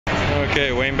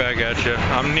Okay, Wayne back at you.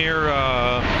 I'm near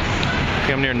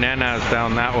Nana's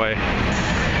down that way.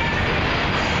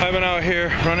 I've been out here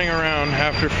running around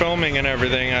after filming and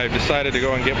everything. I've decided to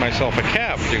go and get myself a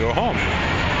cab to go home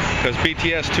because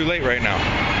BTS too late right now.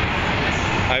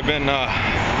 I've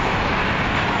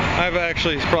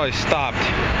actually probably stopped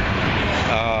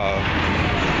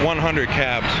 100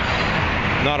 cabs.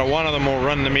 Not a one of them will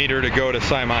run the meter to go to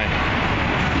Saibai.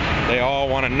 They all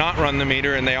want to not run the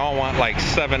meter, and they all want like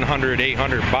 700,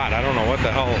 800 baht. I don't know what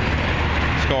the hell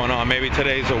is going on. Maybe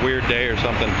today's a weird day or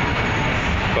something.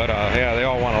 But yeah, they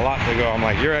all want a lot to go. I'm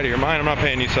like, you're out of your mind. I'm not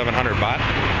paying you 700 baht.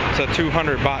 It's a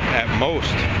 200 baht at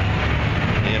most,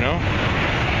 you know?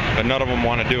 But none of them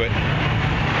want to do it.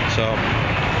 So,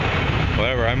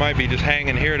 whatever. I might be just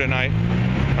hanging here tonight.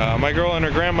 My girl and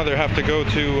her grandmother have to go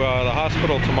to the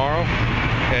hospital tomorrow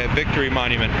at Victory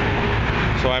Monument.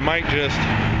 So I might just,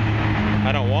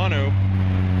 I don't want to.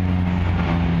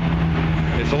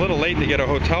 It's a little late to get a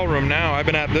hotel room now. I've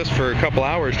been at this for a couple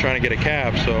hours trying to get a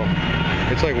cab, so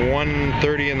it's like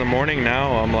 1:30 in the morning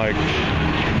now. I'm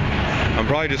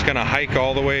probably just gonna hike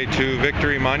all the way to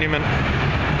Victory Monument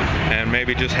and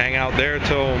maybe just hang out there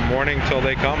till morning till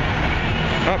they come.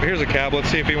 Oh, here's a cab. Let's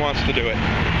see if he wants to do it.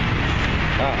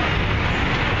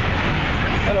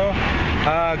 Hello.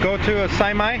 Go to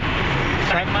Saibai.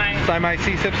 Saibai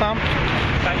C13.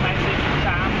 Saibai C13.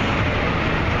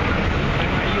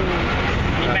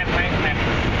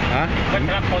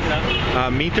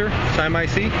 Meter? Saibai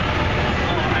C?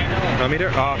 No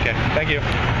meter? Oh, okay. Thank you.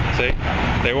 See,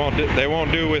 they won't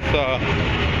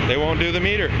do the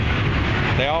meter.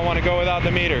 They all want to go without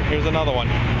the meter. Here's another one.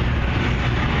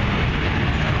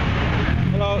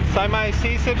 Hello, Saibai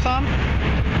C13?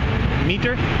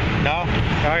 Meter? No?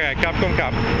 Okay, Kap Kum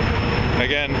Kap.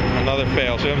 Again, another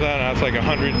fail. See what I'm saying? That's like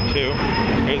 102.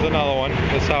 Here's another one.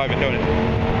 This is how I've been doing it.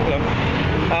 Hello.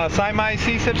 Saibai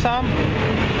C13?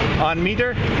 On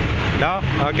meter? No?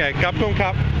 Okay, Kap Kum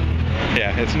Kap.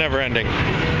 Yeah, it's never ending.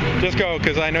 Just go,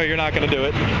 because I know you're not going to do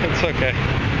it. It's okay.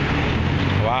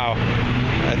 Wow.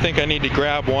 I think I need to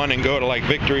grab one and go to like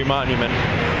Victory Monument.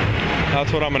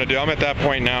 That's what I'm going to do. I'm at that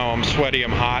point now. I'm sweaty.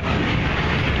 I'm hot.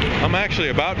 I'm actually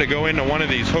about to go into one of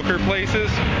these hooker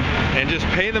places and just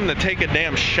pay them to take a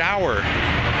damn shower.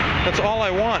 That's all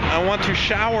I want. I want to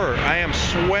shower. I am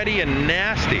sweaty and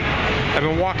nasty. I've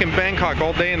been walking Bangkok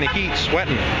all day in the heat,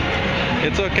 sweating.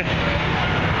 It's okay.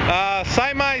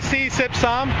 Saibai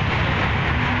C13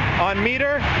 on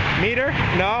meter? Meter?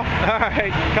 No?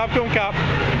 Alright. Kap Kum Kap.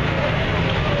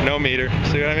 No meter.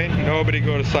 See what I mean? Nobody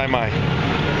go to Saibai.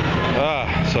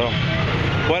 So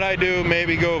what I do,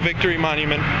 maybe go Victory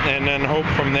Monument and then hope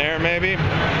from there maybe.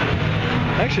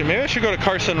 Actually, maybe I should go to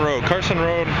Carson Road. Carson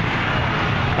Road,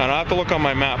 and I'll have to look on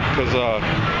my map because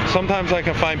sometimes I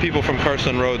can find people from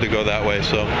Carson Road to go that way.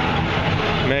 So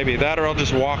maybe that, or I'll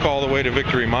just walk all the way to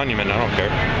Victory Monument. I don't care.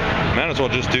 Might as well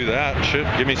just do that. Shit,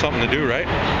 give me something to do, right?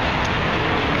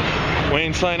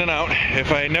 Wayne signing out.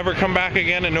 If I never come back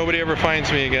again and nobody ever finds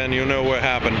me again, you'll know what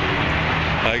happened.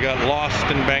 I got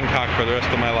lost in Bangkok for the rest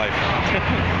of my life.